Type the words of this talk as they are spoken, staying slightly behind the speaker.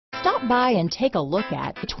Stop by and take a look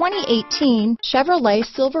at the 2018 Chevrolet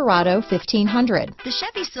Silverado 1500. The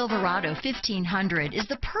Chevy Silverado 1500 is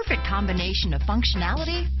the perfect combination of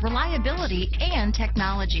functionality, reliability, and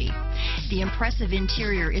technology. The impressive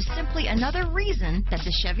interior is simply another reason that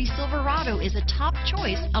the Chevy Silverado is a top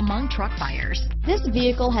choice among truck buyers. This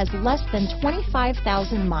vehicle has less than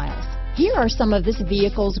 25,000 miles. Here are some of this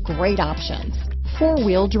vehicle's great options: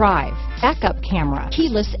 four-wheel drive, backup camera,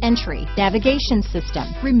 keyless entry, navigation system,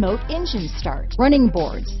 remote engine start, running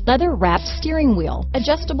boards, leather-wrapped steering wheel,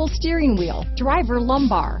 adjustable steering wheel, driver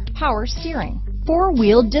lumbar, power steering,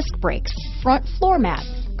 four-wheel disc brakes, front floor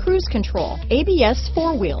mats, cruise control, ABS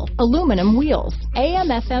four-wheel, aluminum wheels,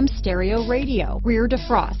 AM/FM stereo radio, rear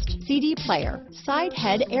defrost, CD player, side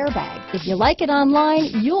head airbag. If you like it online,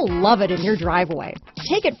 you'll love it in your driveway.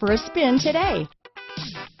 Take it for a spin today.